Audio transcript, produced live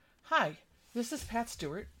Hi, this is Pat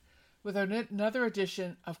Stewart with another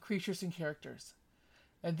edition of Creatures and Characters.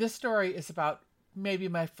 And this story is about maybe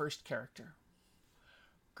my first character.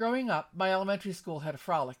 Growing up, my elementary school had a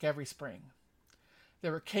frolic every spring.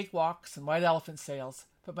 There were cakewalks and white elephant sales,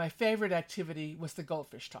 but my favorite activity was the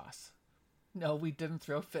goldfish toss. No, we didn't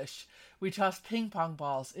throw fish. We tossed ping pong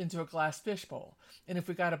balls into a glass fish bowl, and if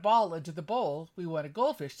we got a ball into the bowl, we won a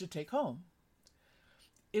goldfish to take home.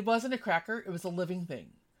 It wasn't a cracker, it was a living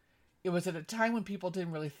thing. It was at a time when people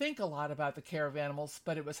didn't really think a lot about the care of animals,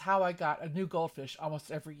 but it was how I got a new goldfish almost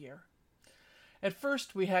every year. At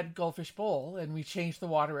first, we had goldfish bowl, and we changed the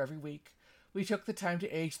water every week. We took the time to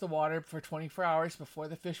age the water for 24 hours before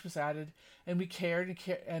the fish was added, and we cared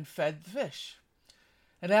and fed the fish.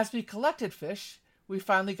 And as we collected fish, we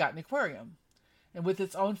finally got an aquarium, and with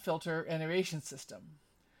its own filter and aeration system.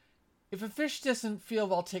 If a fish doesn't feel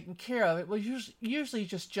well taken care of, it will usually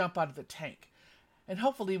just jump out of the tank, and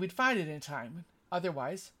hopefully we'd find it in time.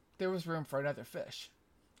 Otherwise, there was room for another fish.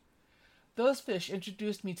 Those fish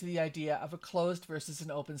introduced me to the idea of a closed versus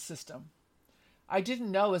an open system. I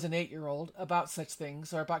didn't know as an 8-year-old about such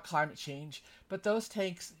things or about climate change, but those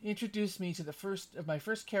tanks introduced me to my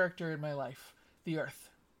first character in my life, the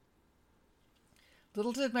Earth.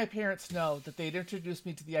 Little did my parents know that they'd introduced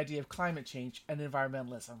me to the idea of climate change and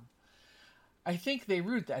environmentalism. I think they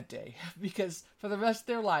rued that day, because for the rest of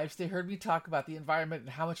their lives they heard me talk about the environment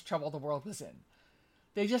and how much trouble the world was in.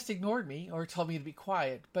 They just ignored me or told me to be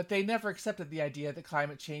quiet, but they never accepted the idea that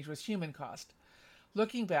climate change was human-caused.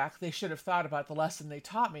 Looking back, they should have thought about the lesson they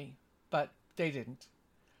taught me, but they didn't.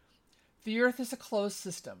 The Earth is a closed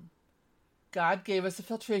system. God gave us a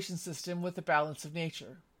filtration system with the balance of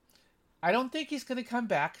nature. I don't think he's going to come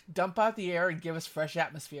back, dump out the air, and give us fresh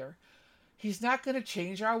atmosphere. He's not going to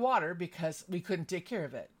change our water because we couldn't take care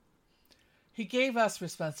of it. He gave us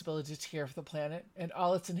responsibility to care for the planet and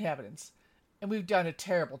all its inhabitants, and we've done a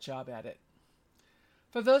terrible job at it.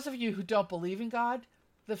 For those of you who don't believe in God,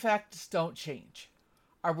 the facts don't change.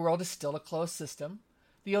 Our world is still a closed system.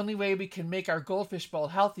 The only way we can make our goldfish bowl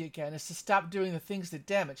healthy again is to stop doing the things that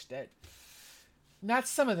damaged it. Not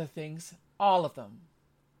some of the things, all of them.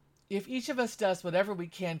 If each of us does whatever we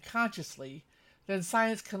can consciously, then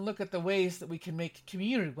science can look at the ways that we can make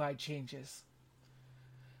community-wide changes.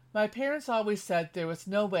 My parents always said there was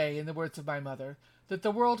no way, in the words of my mother, that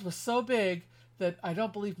the world was so big that I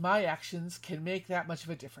don't believe my actions can make that much of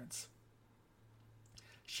a difference.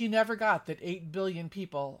 She never got that 8 billion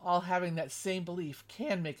people all having that same belief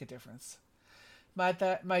can make a difference. My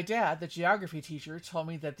dad, the geography teacher, told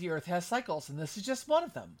me that the Earth has cycles, and this is just one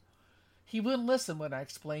of them. He wouldn't listen when I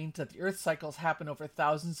explained that the Earth's cycles happen over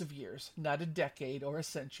thousands of years, not a decade or a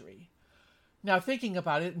century. Now, thinking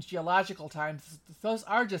about it in geological times, those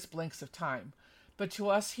are just blinks of time, but to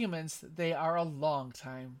us humans, they are a long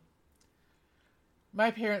time.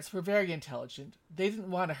 My parents were very intelligent. They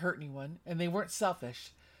didn't want to hurt anyone, and they weren't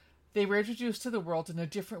selfish. They were introduced to the world in a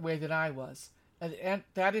different way than I was, and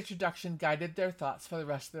that introduction guided their thoughts for the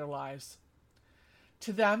rest of their lives.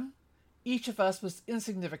 To them, each of us was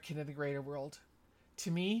insignificant in the greater world.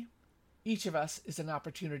 To me, each of us is an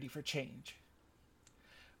opportunity for change.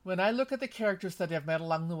 When I look at the characters that I've met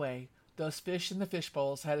along the way, those fish in the fish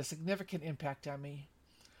bowls had a significant impact on me.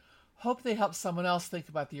 Hope they help someone else think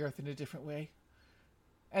about the Earth in a different way.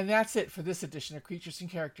 And that's it for this edition of Creatures and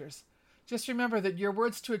Characters. Just remember that your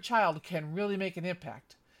words to a child can really make an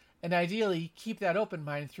impact. And ideally, keep that open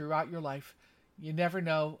mind throughout your life. You never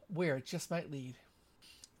know where it just might lead.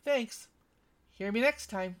 Thanks. Hear me next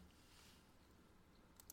time.